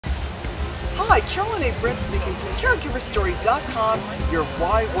Hi, Carolyn A. Brent speaking from Caregiverstory.com, your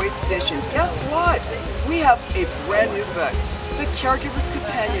Why Wait station. Guess what? We have a brand new book, The Caregiver's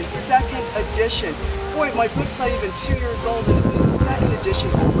Companion, 2nd edition. Boy, my book's not even 2 years old and it's in the 2nd edition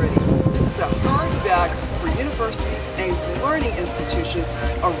already. This is a hardback for universities and learning institutions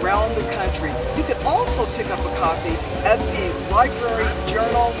around the country. You can also pick up a copy at the Library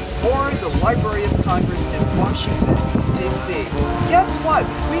Journal or the Library of Congress in Washington, D.C. Guess what?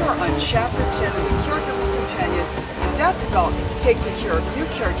 We are on Chapter 10 of The Caregiver's Companion, and that's about taking care of your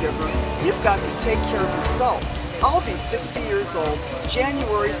caregiver. You've got to take care of yourself. I'll be 60 years old,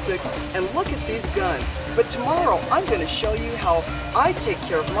 January 6th, and look at these guns. But tomorrow, I'm going to show you how I take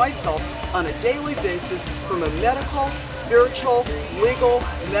care of myself on a daily basis from a medical, spiritual, legal,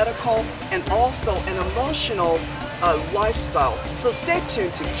 medical, and also an emotional lifestyle. So stay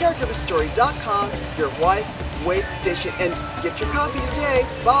tuned to Caregiverstory.com, your Why Wait station, and get your copy today.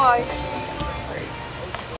 Bye.